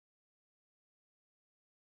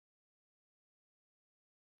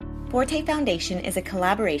Forte Foundation is a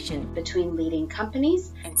collaboration between leading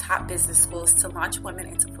companies and top business schools to launch women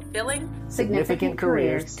into fulfilling, significant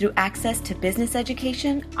careers through access to business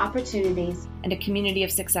education, opportunities, and a community of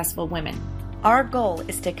successful women. Our goal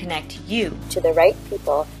is to connect you to the right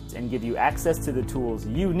people and give you access to the tools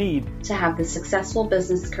you need to have the successful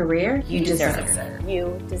business career you deserve.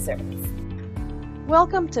 You deserve.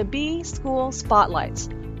 Welcome to B School Spotlights,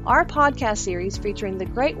 our podcast series featuring the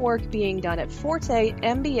great work being done at Forte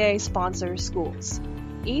MBA sponsor schools.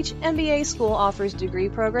 Each MBA school offers degree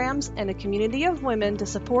programs and a community of women to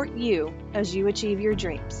support you as you achieve your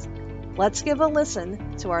dreams. Let's give a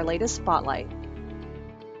listen to our latest spotlight.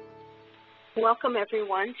 Welcome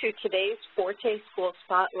everyone to today's Forte School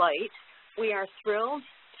Spotlight. We are thrilled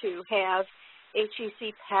to have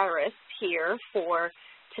HEC Paris here for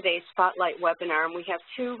today's Spotlight webinar, and we have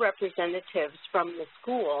two representatives from the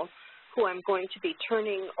school who I'm going to be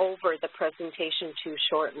turning over the presentation to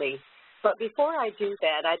shortly. But before I do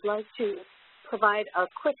that, I'd like to provide a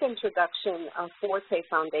quick introduction of Forte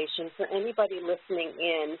Foundation for anybody listening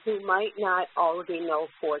in who might not already know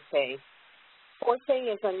Forte. Forte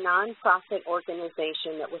is a nonprofit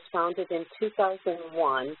organization that was founded in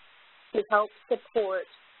 2001 to help support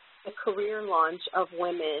the career launch of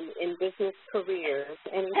women in business careers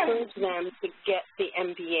and encourage them to get the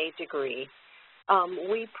MBA degree.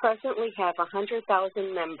 We presently have 100,000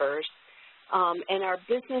 members, and our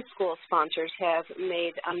business school sponsors have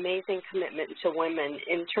made amazing commitment to women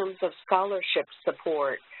in terms of scholarship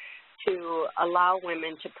support to allow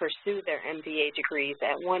women to pursue their MBA degrees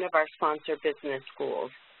at one of our sponsor business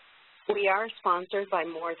schools. We are sponsored by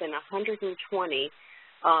more than 120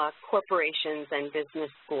 corporations and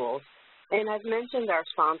business schools. And I've mentioned our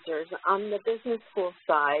sponsors. On the business school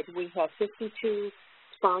side, we have 52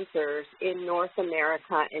 sponsors in North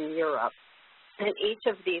America and Europe. And each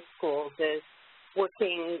of these schools is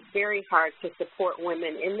working very hard to support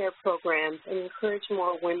women in their programs and encourage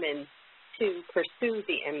more women to pursue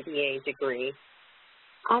the MBA degree.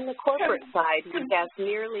 On the corporate side, we have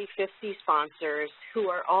nearly 50 sponsors who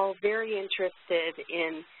are all very interested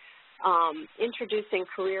in introducing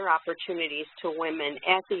career opportunities to women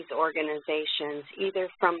at these organizations, either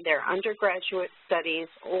from their undergraduate studies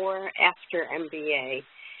or after MBA.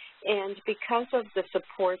 And because of the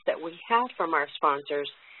support that we have from our sponsors,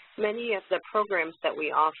 many of the programs that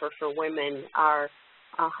we offer for women are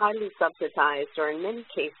highly subsidized or in many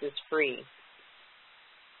cases free.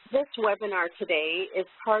 This webinar today is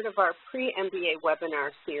part of our pre-MBA webinar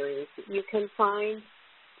series. You can find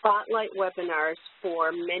Spotlight webinars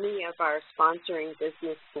for many of our sponsoring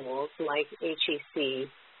business schools like HEC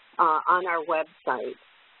on our website.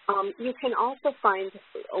 You can also find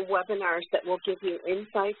webinars that will give you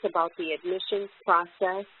insights about the admissions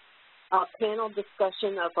process, a panel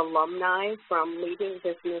discussion of alumni from leading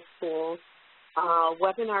business schools,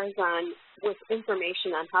 webinars with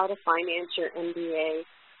information on how to finance your MBA,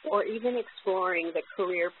 or even exploring the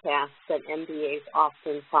career paths that MBAs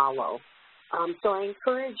often follow. So I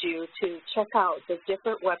encourage you to check out the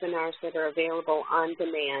different webinars that are available on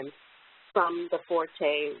demand from the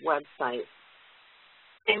Forte website.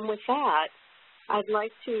 And with that, I'd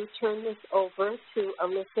like to turn this over to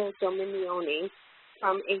Alyssa Dominioni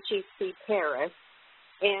from HEC Paris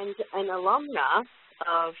and an alumna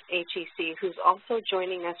of HEC who's also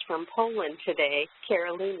joining us from Poland today,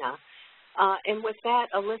 Karolina. And with that,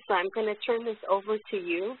 Alyssa, I'm going to turn this over to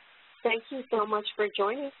you. Thank you so much for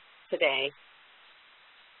joining us today.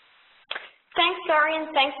 Thanks, Lori,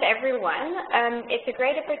 and thanks to everyone. It's a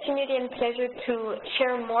great opportunity and pleasure to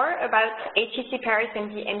share more about HEC Paris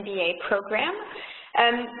and the MBA program.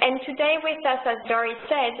 And today with us, as Dory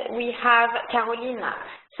said, we have Karolina.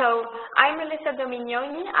 So I'm Alyssa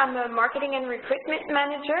Dominioni. I'm a marketing and recruitment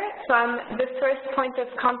manager, so I'm the first point of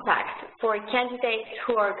contact for candidates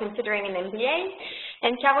who are considering an MBA.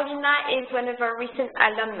 And Karolina is one of our recent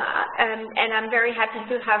alumni, and I'm very happy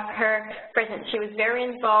to have her present. She was very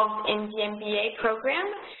involved in the MBA program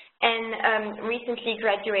and recently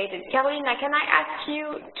graduated. Karolina, can I ask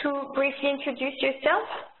you to briefly introduce yourself?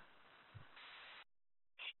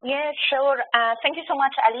 Yes, sure. Thank you so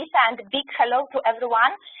much, Alyssa, and a big hello to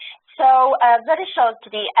everyone. So very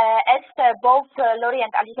shortly, as both Lori and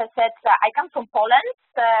Alyssa said, I come from Poland,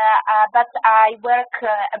 but I work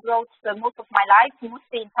abroad most of my life,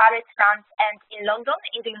 mostly in Paris, France, and in London,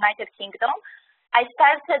 in the United Kingdom. I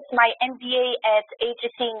started my MBA at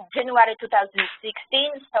HEC in January 2016,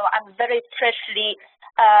 so I'm very freshly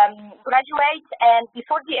graduate. And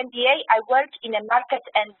before the MBA, I worked in a market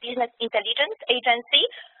and business intelligence agency,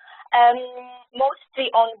 mostly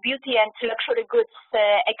on beauty and luxury goods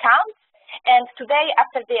accounts. And today,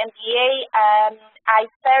 after the MBA, I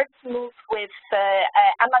first moved with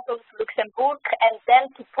Amazon to Luxembourg and then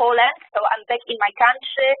to Poland. So I'm back in my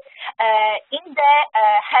country in the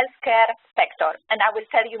healthcare sector, and I will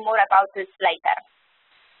tell you more about this later.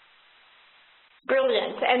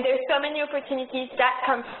 Brilliant. And there's so many opportunities that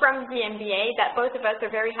come from the MBA that both of us are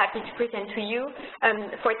very happy to present to you,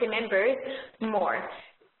 Forte members, more.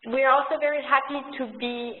 We're also very happy to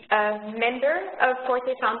be a member of Forte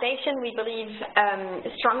Foundation. We believe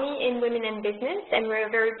strongly in women in business, and we're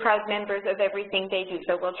very proud members of everything they do.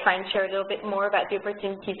 So we'll try and share a little bit more about the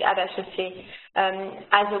opportunities at HEC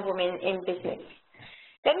as a woman in business.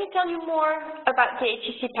 Let me tell you more about the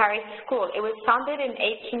HEC Paris School. It was founded in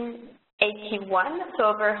 1881, so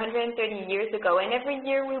over 130 years ago, and every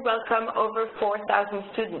year we welcome over 4,000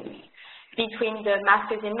 students between the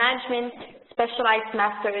Masters in Management, Specialized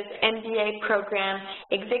Masters, MBA program,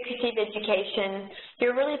 Executive Education.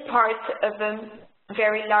 You're really part of a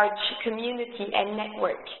very large community and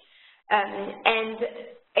network. And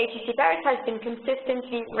HEC Paris has been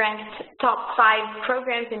consistently ranked top 5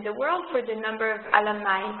 programs in the world for the number of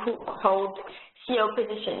alumni who hold CEO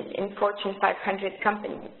positions in Fortune 500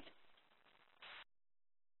 companies.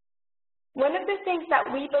 One of the things that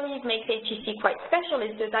we believe makes HEC quite special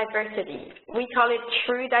is the diversity. We call it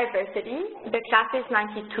true diversity. The class is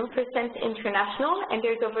 92% international, and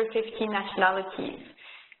there's over 50 nationalities.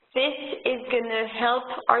 This is going to help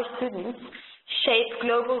our students shape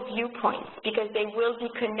global viewpoints because they will be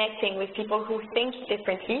connecting with people who think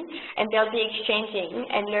differently, and they'll be exchanging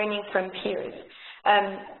and learning from peers.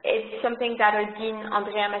 It's something that our Dean,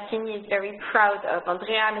 Andrea Massini, is very proud of.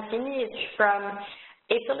 Andrea Massini is from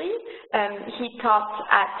Italy. He taught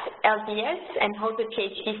at LDS and holds a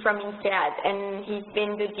PhD from INSEAD, and he's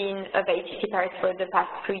been the Dean of HEC Paris for the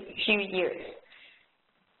past few years.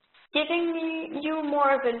 Giving you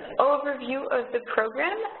more of an overview of the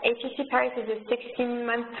program, HEC Paris is a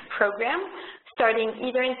 16-month program starting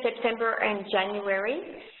either in September or in January,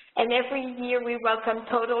 and every year we welcome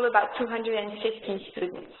total about 250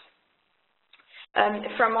 students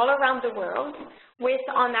from all around the world, with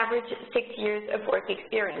on average 6 years of work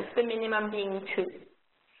experience, the minimum being 2.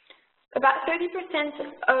 About 30%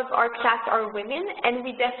 of our class are women, and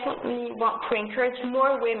we definitely want to encourage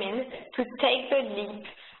more women to take the leap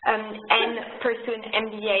and pursue an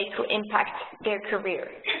MBA to impact their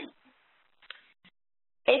career.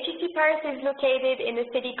 HEC Paris is located in a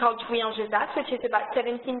city called Jouy-en-Josas, which is about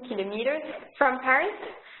 17 kilometers from Paris.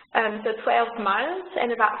 So 12 miles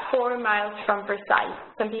and about 4 miles from Versailles.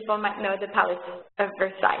 Some people might know the Palace of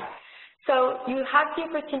Versailles. So you have the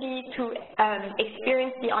opportunity to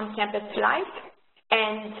experience the on-campus life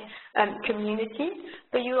and community,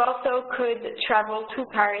 but you also could travel to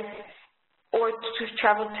Paris or to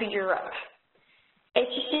travel to Europe.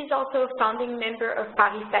 HEC is also a founding member of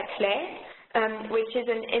Paris-Saclay, which is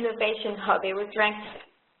an innovation hub. It was ranked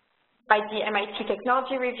by the MIT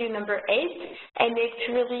Technology Review number 8, and it's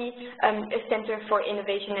really a center for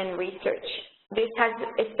innovation and research. This has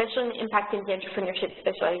especially an impact in the entrepreneurship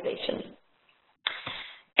specialization.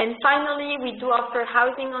 And finally, we do offer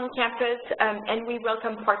housing on campus, and we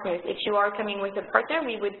welcome partners. If you are coming with a partner,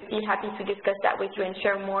 we would be happy to discuss that with you and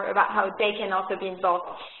share more about how they can also be involved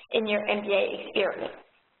in your MBA experience.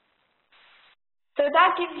 So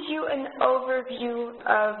that gives you an overview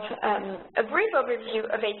of, a brief overview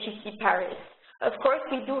of HEC Paris. Of course,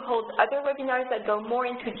 we do hold other webinars that go more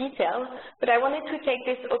into detail, but I wanted to take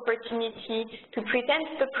this opportunity to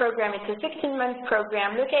present the program. It's a 16-month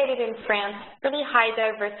program located in France, really high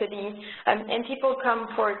diversity, and people come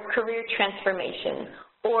for career transformation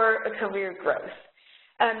or a career growth.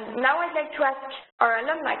 Now I'd like to ask our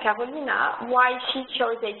alumni, Carolina, why she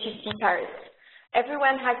chose HEC Paris.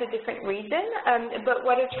 Everyone has a different reason, but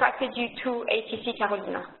what attracted you to HEC,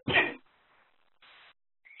 Carolina?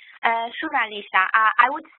 Sure, Alisa.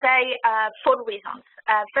 I would say 4 reasons.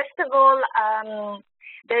 First of all,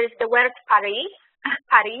 there is the word Paris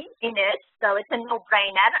in it, so it's a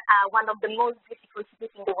no-brainer, one of the most beautiful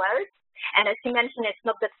cities in the world. And as you mentioned, it's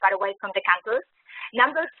not that far away from the campus.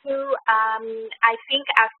 Number 2, I think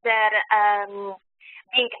after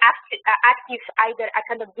being active either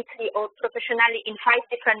academically or professionally in 5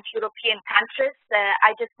 different European countries,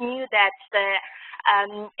 I just knew that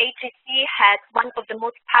HEC has one of the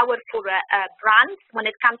most powerful brands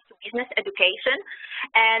when it comes to business education,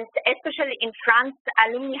 and especially in France,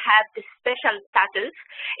 alumni have this special status.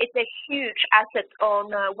 It's a huge asset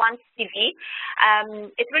on one's CV.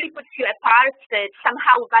 It really puts you apart,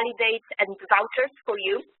 somehow validates and vouchers for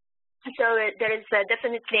you. So there is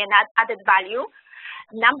definitely an added value.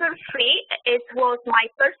 Number 3, it was my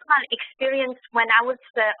personal experience when I was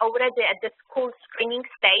already at the school screening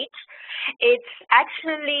stage. It's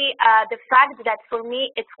actually the fact that for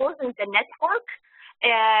me it wasn't the network.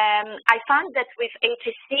 I found that with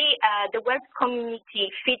HSC, the web community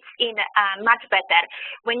fits in much better.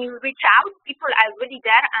 When you reach out, people are really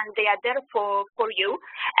there and they are there for you.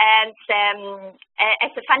 And as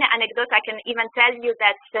a funny anecdote, I can even tell you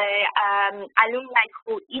that alumni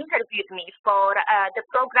who interviewed me for the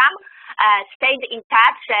program stayed in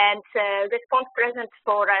touch and respond present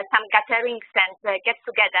for some gatherings and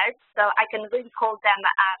get-togethers. So I can really call them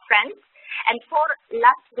friends. And for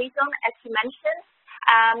last reason, as you mentioned,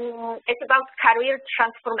 it's about career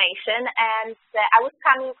transformation, and I was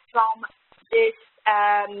coming from this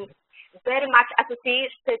very much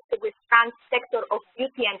associated with trans sector of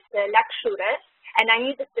beauty and luxury, and I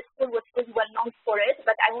knew that the school was really well known for it,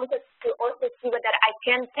 but I wanted to also see whether I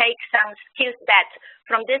can take some skill set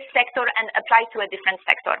from this sector and apply to a different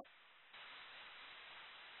sector.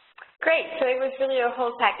 Great, so it was really a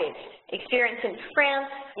whole package. Experience in France,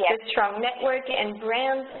 yes. The strong network and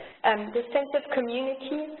brand, the sense of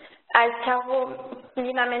community. As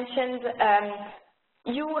Carolina mentioned,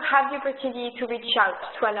 you have the opportunity to reach out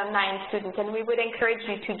to alumni and students, and we would encourage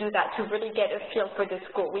you to do that, to really get a feel for the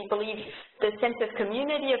school. We believe the sense of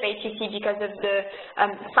community of HEC, because of the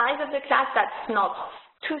size of the class, that's not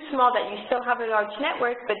too small that you still have a large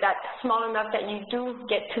network, but that's small enough that you do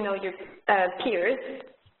get to know your peers.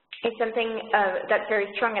 It's something that's very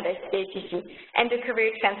strong at HEC. And the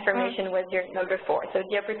career transformation was your number 4. So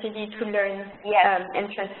the opportunity to learn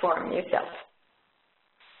and transform yourself.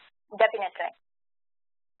 Definitely.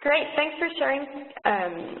 Great, thanks for sharing.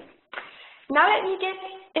 Now let me get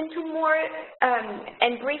into more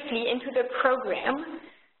and briefly into the program.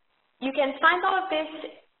 You can find all of this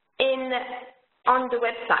on the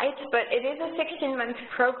website, but it is a 16-month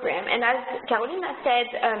program, and as Carolina said,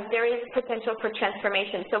 there is potential for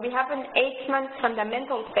transformation. So we have an 8-month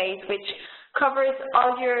fundamental phase, which covers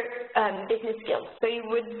all your business skills. So you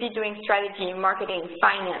would be doing strategy, marketing,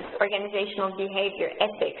 finance, organizational behavior,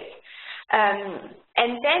 ethics.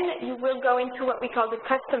 And then you will go into what we call the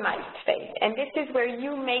customized phase, and this is where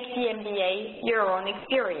you make the MBA your own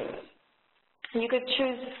experience. You could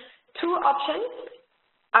choose 2 options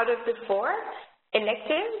out of the 4.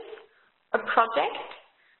 Electives, a project,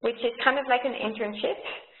 which is kind of like an internship,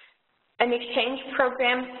 an exchange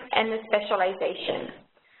program, and a specialization.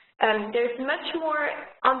 There's much more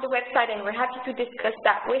on the website, and we're happy to discuss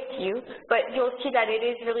that with you, but you'll see that it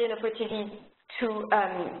is really an opportunity to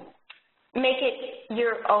make it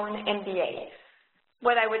your own MBA.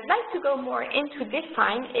 What I would like to go more into this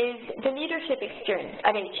time is the leadership experience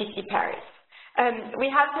at HEC Paris. We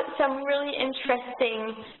have some really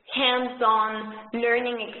interesting hands-on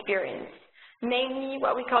learning experience, namely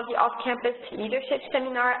what we call the off-campus leadership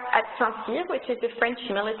seminar at Saint-Cyr, which is the French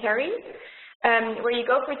military, where you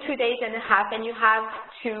go for 2 days and a half and you have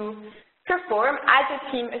to perform as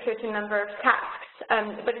a team a certain number of tasks.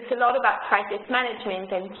 But it's a lot about crisis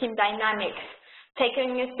management and team dynamics,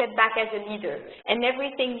 taking a step back as a leader, and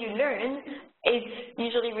everything you learn is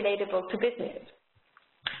usually relatable to business.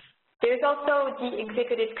 There's also the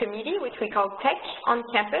executive committee, which we call TEC, on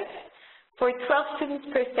campus, for 12 students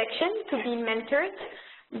per section to be mentored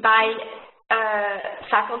by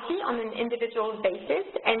faculty on an individual basis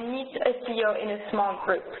and meet a CEO in a small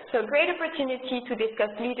group. So great opportunity to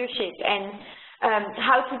discuss leadership and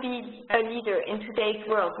how to be a leader in today's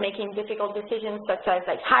world, making difficult decisions such as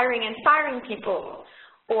like hiring and firing people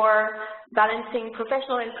or balancing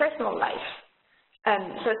professional and personal life.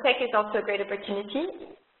 So TEC is also a great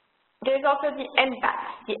opportunity. There's also the MBAT,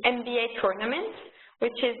 the MBA tournament,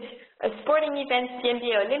 which is a sporting event, the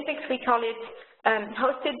MBA Olympics, we call it,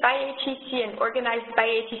 hosted by HEC and organized by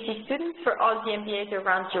HEC students for all the MBAs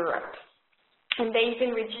around Europe. And they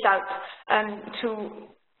even reached out to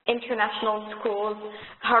international schools.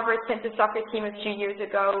 Harvard sent a soccer team a few years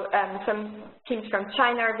ago. Some teams from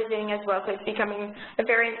China are visiting as well, so it's becoming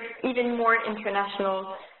a even more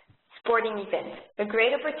international sporting event. A great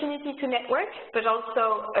opportunity to network, but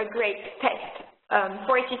also a great test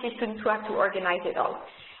for HEC students who have to organize it all.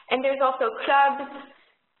 And there's also clubs,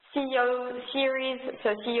 CEO series,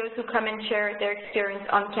 so CEOs who come and share their experience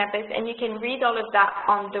on campus, and you can read all of that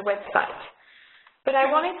on the website. But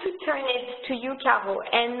I wanted to turn it to you, Caro,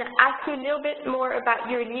 and ask you a little bit more about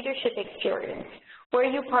your leadership experience. Were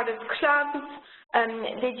you part of clubs?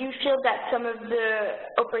 Did you feel that some of the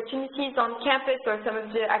opportunities on campus or some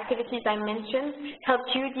of the activities I mentioned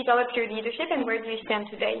helped you develop your leadership, and where do you stand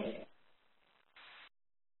today?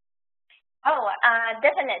 Oh,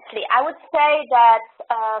 definitely. I would say that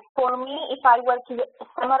for me, if I were to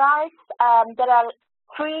summarize, there are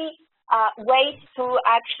three ways to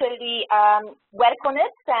actually work on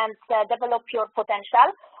it and develop your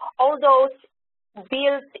potential. All those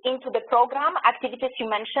built into the program activities you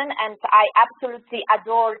mentioned, and I absolutely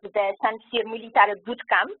adored the Saint-Cyr Military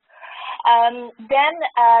Bootcamp. Then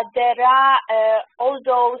there are all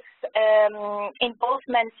those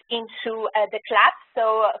involvements into the class.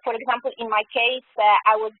 So, for example, in my case,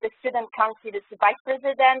 I was the student council's vice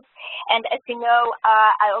president, and as you know,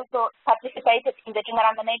 I also participated in the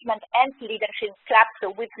general management and leadership club,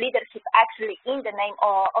 so with leadership actually in the name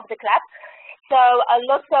of the club. So a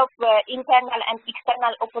lot of internal and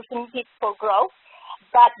external opportunities for growth,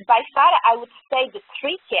 but by far I would say the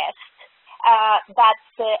trickiest,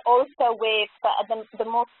 that's also with the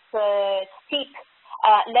most steep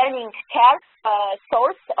learning curve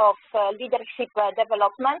source of leadership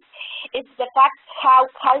development is the fact how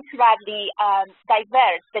culturally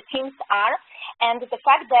diverse the teams are, and the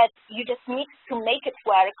fact that you just need to make it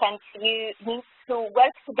work and you need to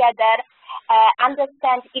work together,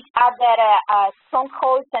 understand each other's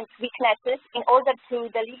strongholds and weaknesses in order to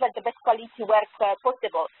deliver the best quality work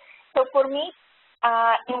possible. So for me,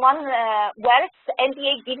 in one word,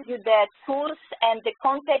 MBA gives you the tools and the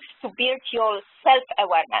context to build your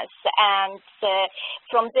self-awareness. And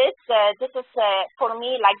from this is for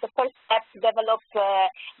me like the first step to develop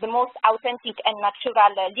the most authentic and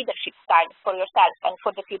natural leadership style for yourself and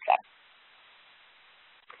for the future.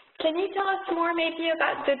 Can you tell us more maybe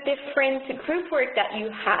about the different group work that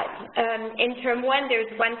you had? In term one, there's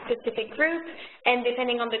one specific group, and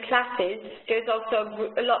depending on the classes, there's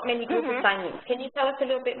also many group assignments. Can you tell us a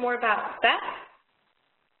little bit more about that?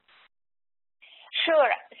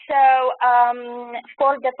 Sure. So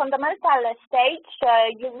for the fundamental stage,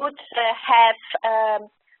 you would have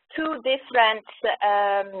two different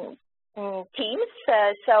teams,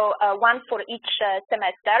 so one for each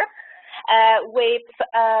semester. With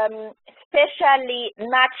specially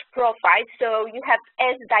matched profiles, so you have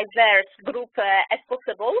as diverse group as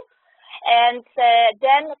possible. And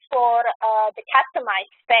then for the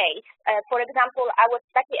customized space, for example, I was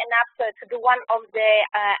lucky enough to do one of the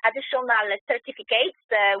additional certificates,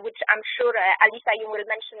 which I'm sure, Alisa, you will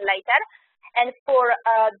mention later. And for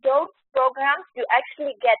those programs, you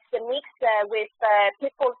actually get the mix with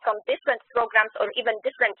people from different programs or even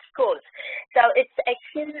different schools. So it's a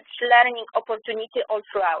huge learning opportunity all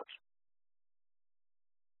throughout.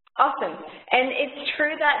 Awesome. And it's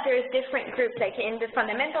true that there's different groups, like in the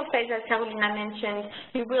fundamental phase, as Carolina mentioned,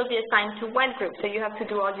 you will be assigned to one group, so you have to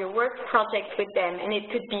do all your work projects with them, and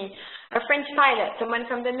it could be a French pilot, someone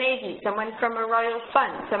from the Navy, someone from a royal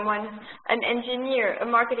fund, an engineer, a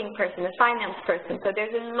marketing person, a finance person, so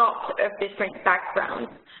there's a lot of different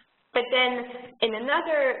backgrounds. But then in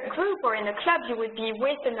another group or in a club, you would be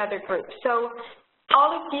with another group. So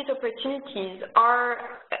all of these opportunities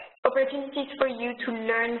are opportunities for you to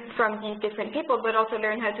learn from these different people, but also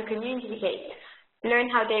learn how to communicate, learn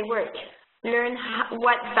how they work, learn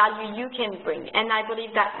what value you can bring. And I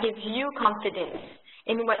believe that gives you confidence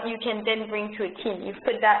in what you can then bring to a team. You've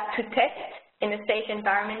put that to test in a safe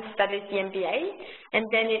environment that is the MBA, and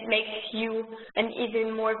then it makes you an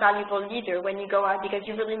even more valuable leader when you go out, because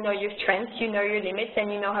you really know your strengths, you know your limits,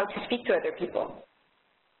 and you know how to speak to other people.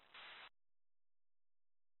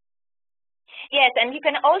 Yes, and you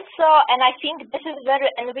can also, and I think this is very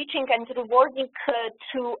enriching and rewarding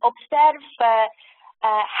to observe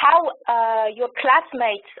how your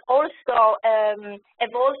classmates also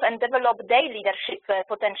evolve and develop their leadership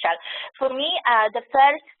potential. For me, the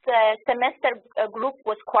first semester group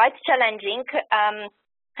was quite challenging.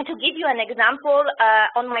 To give you an example,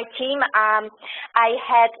 on my team, I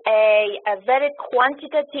had a very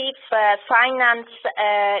quantitative finance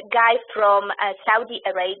guy from Saudi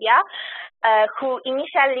Arabia, who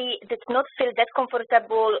initially did not feel that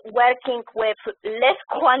comfortable working with less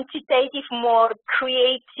quantitative, more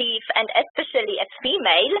creative, and especially a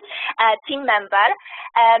female team member.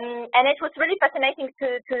 And it was really fascinating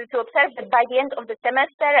to observe that by the end of the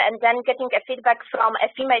semester, and then getting a feedback from a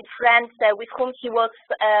female friend with whom he was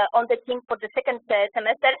on the team for the second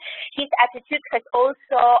semester, his attitude has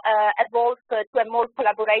also evolved to a more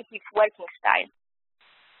collaborative working style.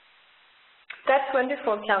 That's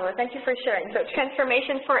wonderful, Kelma. Thank you for sharing. So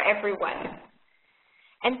transformation for everyone.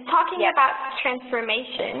 And talking about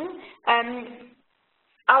transformation,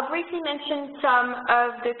 I'll briefly mention some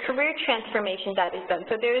of the career transformation that is done.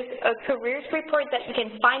 So there's a careers report that you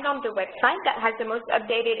can find on the website that has the most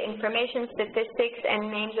updated information, statistics,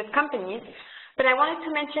 and names of companies. But I wanted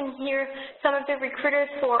to mention here some of the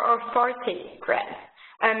recruiters for our Forte grads.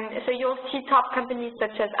 So you'll see top companies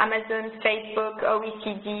such as Amazon, Facebook,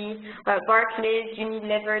 OECD, Barclays,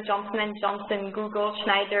 Unilever, Johnson & Johnson, Google,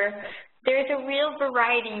 Schneider. There is a real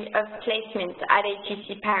variety of placements at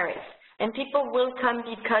HEC Paris. And people will come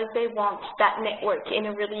because they want that network in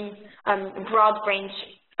a really broad range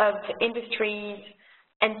of industries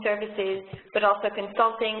and services, but also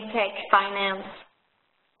consulting, tech, finance.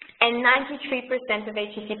 And 93% of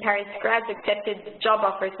HEC Paris grads accepted job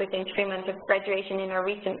offers within 3 months of graduation in our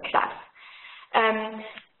recent class.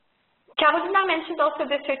 Carolina mentioned also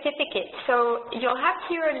the certificates. So you'll have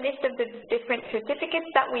here a list of the different certificates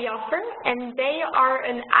that we offer, and they are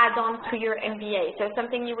an add-on to your MBA. So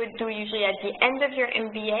something you would do usually at the end of your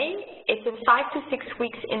MBA. It's a 5 to 6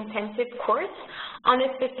 weeks intensive course on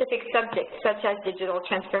a specific subject, such as digital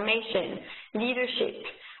transformation, leadership,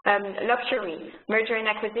 luxury, merger and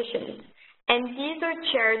acquisitions. And these are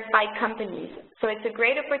chaired by companies. So it's a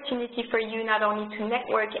great opportunity for you not only to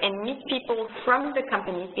network and meet people from the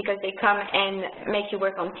companies because they come and make you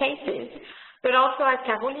work on cases, but also, as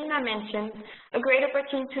Carolina mentioned, a great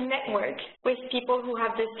opportunity to network with people who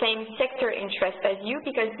have the same sector interest as you,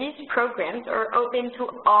 because these programs are open to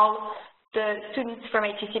all the students from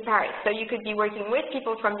HEC Paris. So you could be working with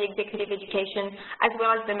people from the executive education as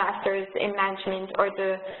well as the masters in management or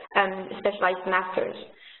the specialized masters.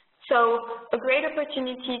 So a great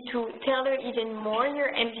opportunity to tailor even more your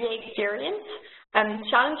MBA experience,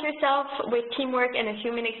 challenge yourself with teamwork and a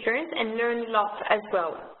human experience, and learn lots as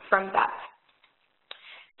well from that.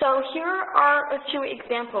 So here are a few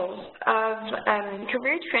examples of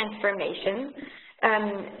career transformation.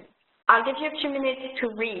 I'll give you a few minutes to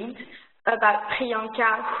read about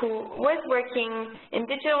Priyanka, who was working in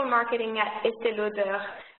digital marketing at Estée Lauder,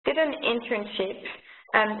 did an internship,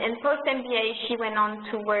 and post-MBA, she went on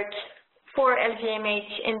to work for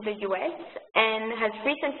LVMH in the US and has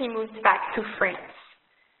recently moved back to France.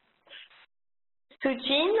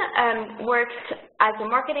 Sujin works as a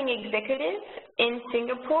marketing executive in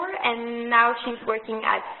Singapore, and now she's working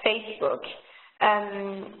at Facebook,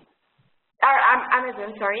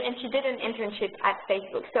 Amazon, sorry, and she did an internship at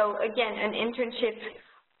Facebook. So again, an internship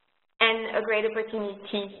and a great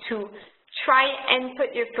opportunity to try and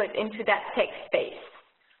put your foot into that tech space.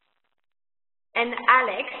 And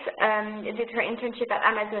Alex did her internship at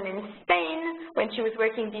Amazon in Spain when she was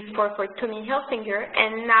working before for Tommy Hilfiger,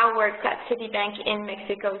 and now works at Citibank in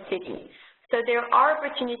Mexico City. So there are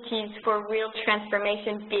opportunities for real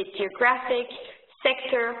transformation, be it geographic,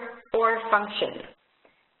 sector, or function.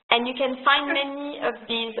 And you can find many of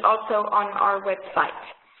these also on our website.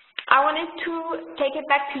 I wanted to take it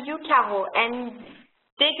back to you, Carol, and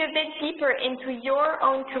dig a bit deeper into your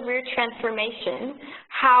own career transformation,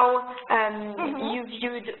 how you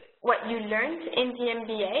viewed what you learned in the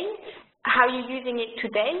MBA, how you're using it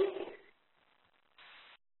today.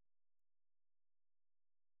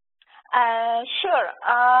 Sure.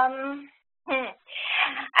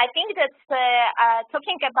 I think that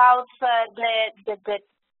talking about the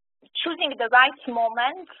choosing the right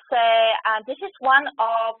moment, this is one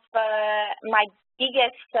of my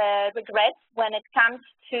biggest regrets when it comes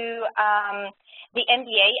to the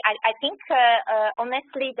MBA. I think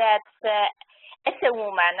honestly that as a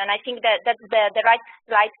woman, and I think that that's the right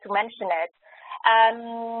slide to mention it,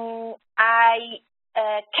 I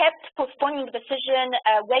kept postponing the decision,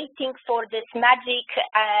 waiting for this magic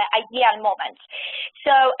ideal moment.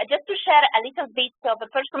 So just to share a little bit of a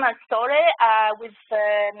personal story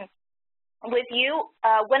with you,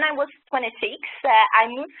 when I was 26, I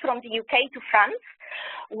moved from the UK to France,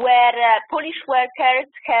 where Polish workers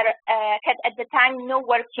had at the time no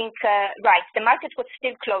working rights. The market was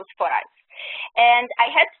still closed for us. And I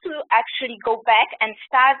had to actually go back and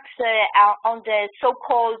start on the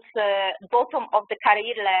so-called bottom of the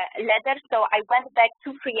career ladder. So I went back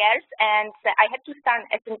 2-3 years, and I had to start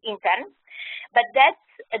as an intern. But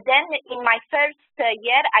then in my first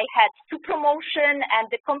year, I had 2 promotions, and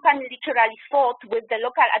the company literally fought with the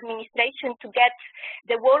local administration to get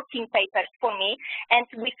the working papers for me. And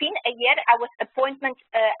within a year, I was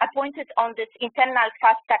appointed on this internal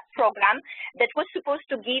fast-track program that was supposed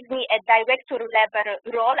to give me a director level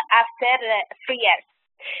role after 3 years.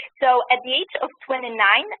 So at the age of 29,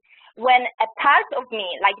 when a part of me,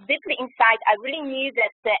 like deeply inside, I really knew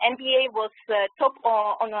that the MBA was top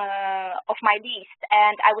of my list,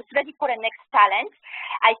 and I was ready for the next challenge,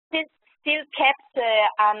 I still kept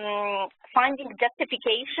finding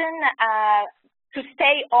justification to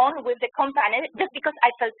stay on with the company just because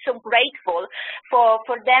I felt so grateful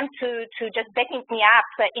for them to just backing me up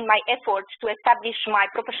in my efforts to establish my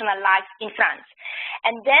professional life in France.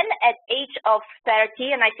 And then at age of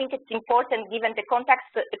 30, and I think it's important given the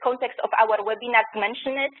context of our webinar to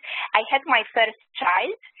mention it, I had my first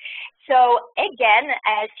child. So again,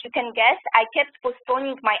 as you can guess, I kept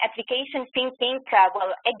postponing my application thinking, well,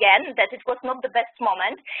 again, that it was not the best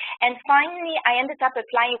moment. And finally, I ended up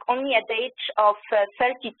applying only at the age of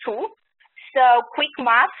 32. So quick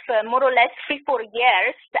math, more or less 3-4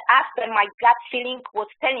 years after my gut feeling was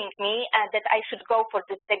telling me that I should go for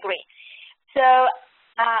this degree. So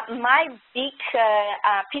my big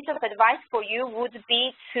piece of advice for you would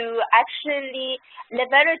be to actually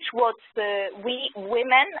leverage what we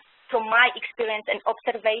women, from my experience and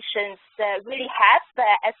observations, really have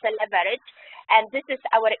as a leverage, and this is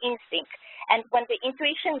our instinct. And when the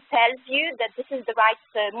intuition tells you that this is the right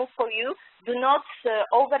move for you, do not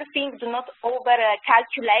overthink, do not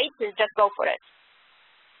over-calculate, just go for it.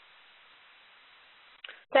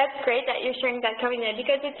 That's great that you're sharing that, Carolina,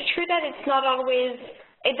 because it's true that it's not always,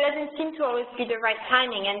 it doesn't seem to always be the right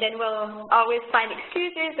timing, and then we'll always find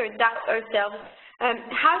excuses or doubt ourselves.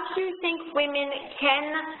 How do you think women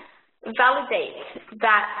can validate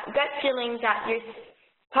that gut feeling that you're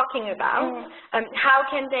talking about? How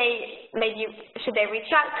can they, maybe, should they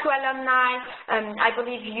reach out to alumni? I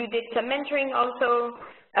believe you did some mentoring also.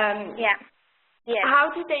 Yeah. How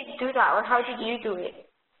did they do that, or how did you do it?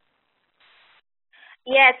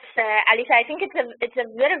 Yes, Alicia, I think it's a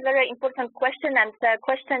very, very important question, and a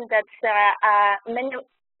question that many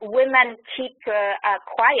women keep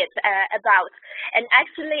quiet about. And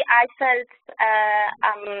actually, I felt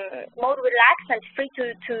more relaxed and free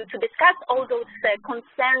to discuss all those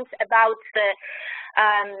concerns about the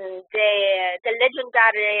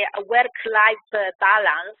legendary work-life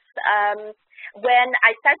balance. When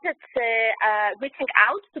I started reaching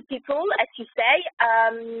out to people, as you say,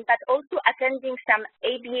 but also attending some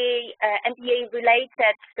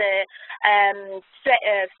MBA-related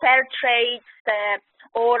fair trades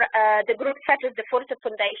or the group such as the Forza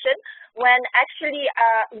Foundation, when actually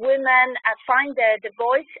women find the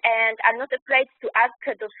voice and are not afraid to ask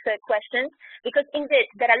those questions, because indeed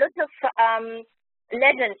there are lots of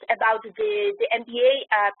legends about the MBA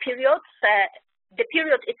periods, the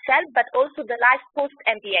period itself, but also the life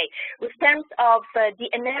post-MBA, with terms of the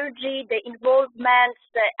energy, the involvement,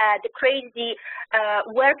 the crazy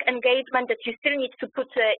work engagement that you still need to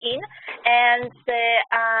put in. And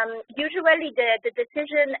usually the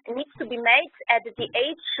decision needs to be made at the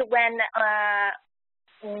age when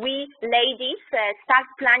we ladies start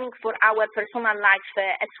planning for our personal life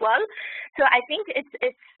as well. So I think it's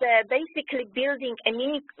basically building a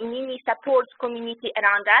mini support community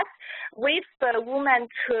around us with women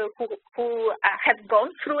who have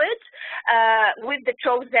gone through it, with the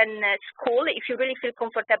chosen school, if you really feel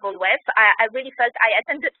comfortable with. I really felt I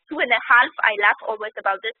attended 2.5, I laugh always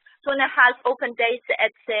about this, 2.5 open days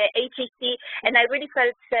at HEC, and I really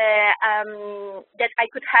felt that I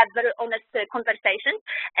could have very honest conversations.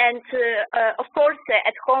 And of course,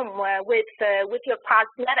 at home with your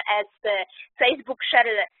partner, as Facebook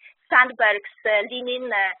Sheryl Sandberg's Lean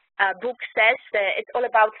In book says, it's all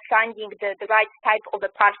about finding the right type of a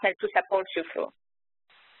partner to support you through.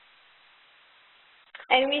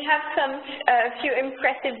 And we have a few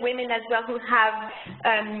impressive women as well who have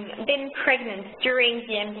been pregnant during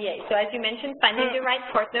the MBA. So as you mentioned, finding the right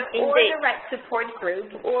partner or the right support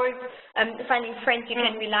group or finding friends you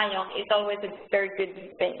can rely on is always a very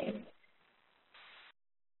good thing.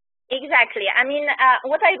 Exactly. I mean,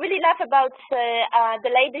 what I really love about the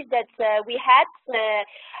ladies that we had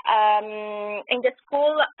in the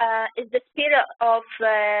school is the spirit of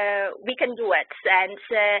we can do it. And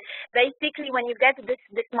basically, when you get this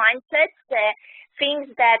mindset, things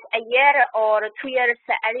that a year or 2 years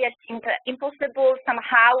earlier seemed impossible,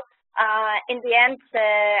 somehow in the end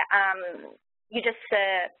you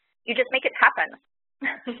just make it happen.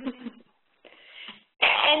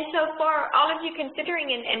 And so for all of you considering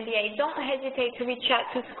an MBA, don't hesitate to reach out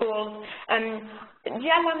to schools. The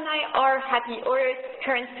alumni are happy, or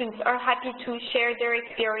current students are happy to share their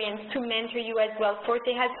experience, to mentor you as well. Forte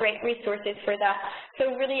has great resources for that.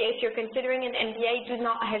 So really, if you're considering an MBA, do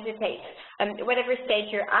not hesitate. Whatever stage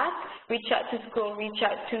you're at, reach out to school, reach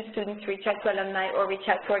out to students, reach out to alumni, or reach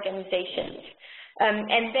out to organizations.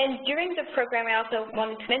 And then during the program, I also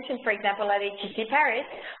wanted to mention, for example, at HEC Paris,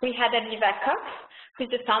 we had Aviva Cox, who's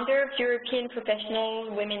the founder of European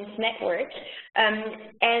Professional Women's Network,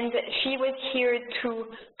 and she was here to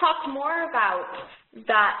talk more about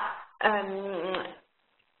that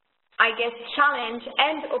I guess, challenge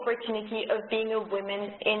and opportunity of being a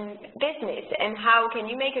woman in business, and how can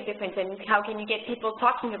you make a difference, and how can you get people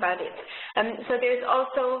talking about it. So there's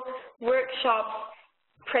also workshops,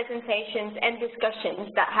 presentations, and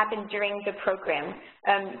discussions that happen during the program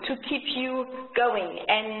to keep you going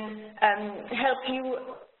and help you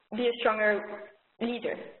be a stronger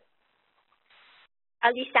leader.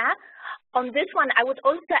 Alisa, on this one, I would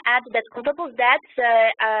also add that on top of that,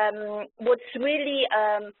 what's really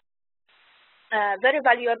very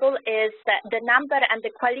valuable is the number and the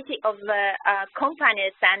quality of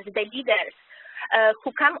companies and the leaders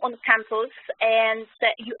who come on campus, and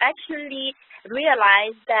you actually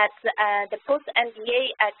realize that the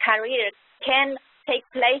post-MBA career can take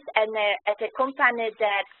place at a company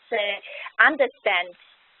that understands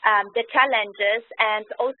the challenges and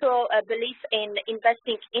also believes in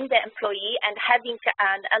investing in the employee and having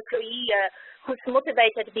an employee who's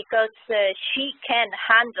motivated because she can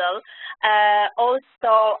handle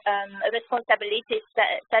also responsibilities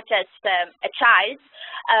such as a child,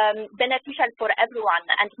 beneficial for everyone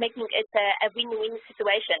and making it a win-win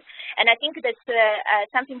situation. And I think that's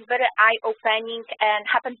something very eye-opening and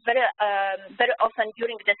happens very often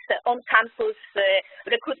during this on-campus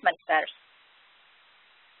recruitment fairs.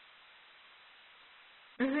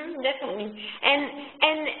 Definitely.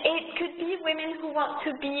 And it could be women who want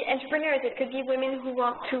to be entrepreneurs. It could be women who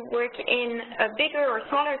want to work in a bigger or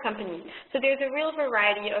smaller company. So there's a real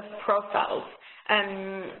variety of profiles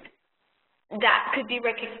that could be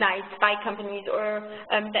recognized by companies or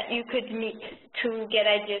that you could meet to get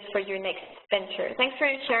ideas for your next venture. Thanks for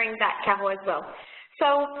sharing that, Caro, as well.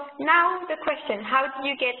 So now the question, how do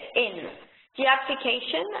you get in? The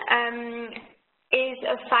application is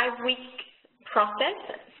a 5-week process.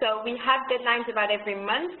 So we have deadlines about every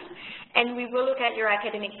month, and we will look at your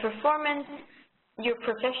academic performance, your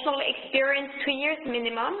professional experience, 2 years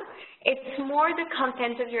minimum. It's more the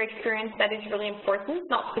content of your experience that is really important,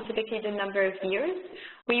 not specifically the number of years.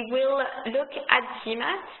 We will look at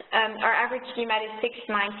GMAT. Our average GMAT is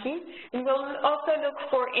 690, and we'll also look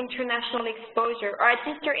for international exposure, or at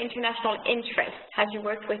least your international interest. Have you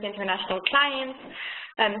worked with international clients?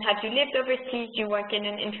 Have you lived overseas? Do you work in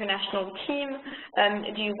an international team?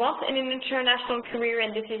 Do you want an international career?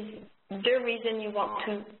 And this is the reason you want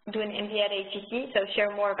to do an MBA at HEC, so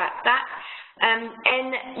share more about that.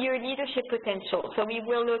 And your leadership potential. So we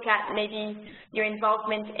will look at maybe your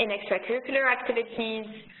involvement in extracurricular activities,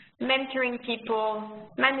 mentoring people,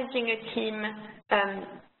 managing a team.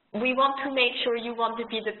 We want to make sure you want to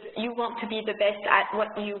be the best at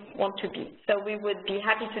what you want to be. So we would be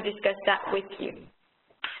happy to discuss that with you.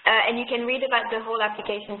 And you can read about the whole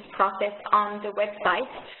applications process on the website.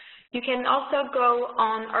 You can also go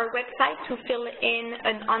on our website to fill in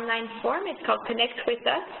an online form. It's called Connect With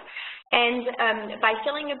Us. And by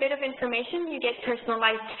filling a bit of information, you get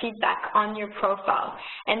personalized feedback on your profile.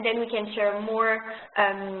 And then we can share more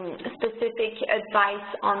specific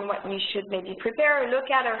advice on what you should maybe prepare or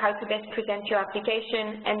look at, or how to best present your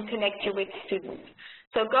application and connect you with students.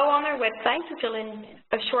 So go on our website to fill in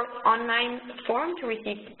a short online form to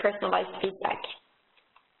receive personalized feedback.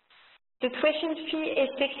 The tuition fee is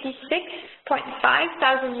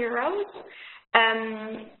 66,500 euros.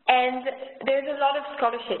 And there's a lot of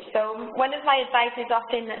scholarships. So one of my advice is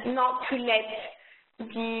often not to let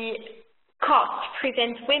the cost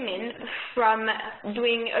prevent women from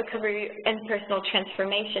doing a career and personal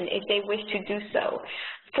transformation if they wish to do so.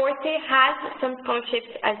 Forte has some scholarships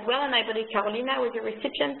as well, and I believe Carolina was a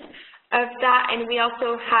recipient of that, and we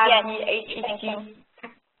also have the HEC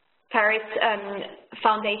Paris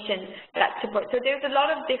Foundation that supports. So there's a lot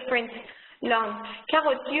of different loans.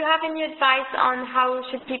 Caro, do you have any advice on how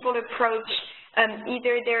should people approach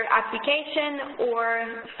either their application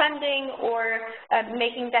or funding or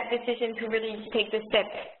making that decision to really take the step?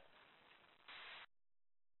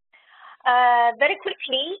 Very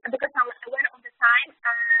quickly, because I'm aware of the time,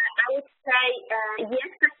 I would say yes,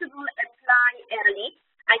 first of all, apply early.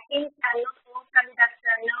 I think not all candidates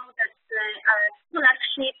know that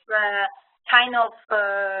scholarship kind of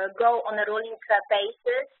go on a rolling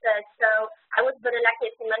basis. So I was very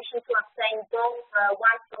lucky, as you mentioned, to obtain both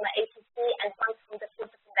one from the HEC and one from the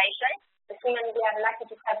Forte Foundation. Assuming we are lucky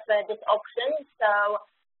to have this option. So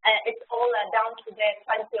it's all down to the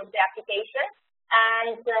quality of the application.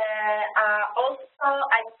 And also,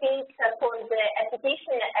 I think for the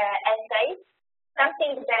application essays,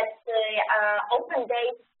 something that Open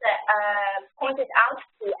Days pointed out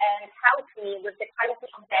to and helped me with the quality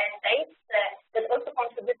of the essays that also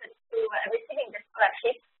contributed to receiving the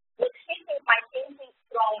scholarship was shifting my thinking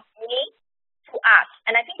from me to us.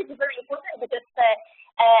 And I think it's very important because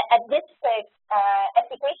at this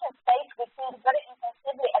application stage,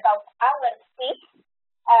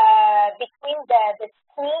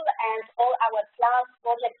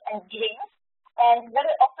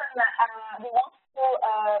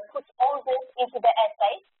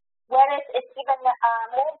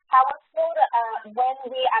 more powerful when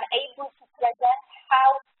we are able to present how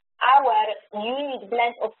our unique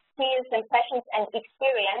blend of skills, impressions, and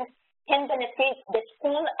experience can benefit the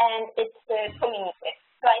school and its community.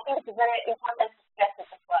 So I think it's very important to stress it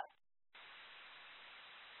as well.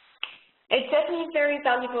 It's definitely very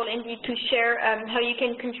valuable indeed to share how you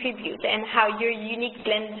can contribute and how your unique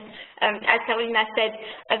blend, as Carolina said,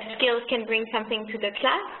 of skills can bring something to the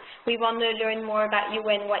class. We want to learn more about you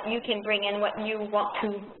and what you can bring and what you want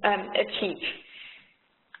to achieve.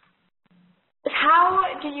 How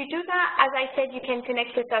do you do that? As I said, you can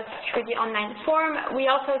connect with us through the online form. We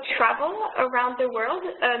also travel around the world,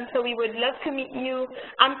 so we would love to meet you.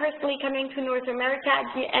 I'm personally coming to North America at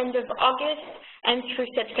the end of August and through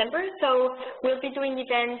September, so we'll be doing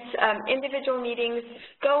events, individual meetings.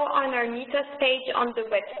 Go on our Meet Us page on the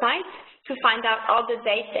website to find out all the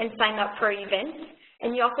dates and sign up for events.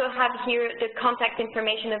 And you also have here the contact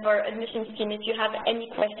information of our admissions team. If you have any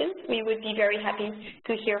questions, we would be very happy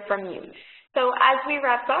to hear from you. So as we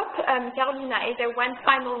wrap up, Carolina, is there one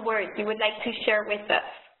final word you would like to share with us?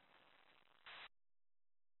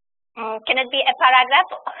 Can it be a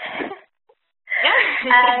paragraph?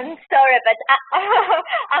 Sorry, but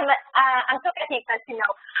I'm talkative, as you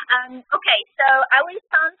know. Okay, so I will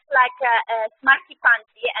sound like a smarty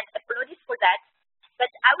panty, and apologies for that.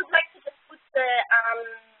 But I would like to just put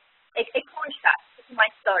a contrast to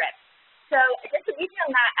my story. So just to give you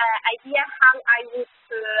an idea how I would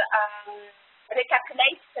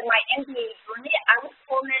recapitulate my MBA journey, I would